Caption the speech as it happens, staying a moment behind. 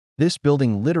This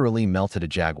building literally melted a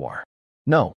Jaguar.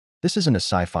 No, this isn't a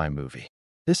sci-fi movie.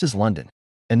 This is London.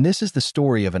 And this is the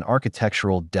story of an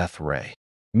architectural death ray.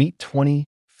 Meet 20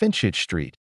 Fenchurch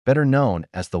Street, better known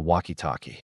as the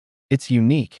walkie-talkie. Its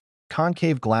unique,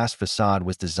 concave glass facade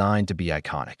was designed to be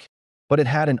iconic. But it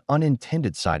had an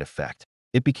unintended side effect.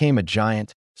 It became a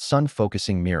giant,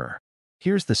 sun-focusing mirror.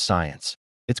 Here's the science.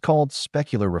 It's called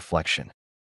specular reflection.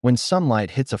 When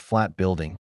sunlight hits a flat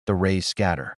building, the rays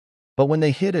scatter. But when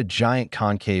they hit a giant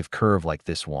concave curve like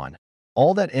this one,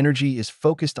 all that energy is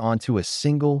focused onto a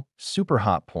single, super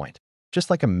hot point, just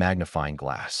like a magnifying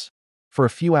glass. For a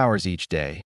few hours each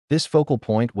day, this focal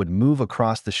point would move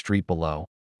across the street below,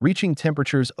 reaching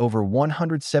temperatures over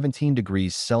 117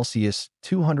 degrees Celsius,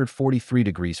 243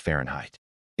 degrees Fahrenheit.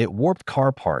 It warped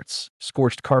car parts,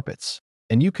 scorched carpets,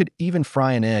 and you could even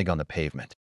fry an egg on the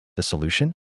pavement. The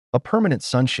solution? A permanent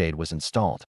sunshade was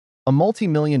installed. A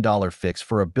multi-million-dollar fix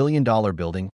for a billion-dollar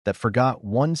building that forgot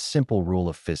one simple rule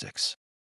of physics.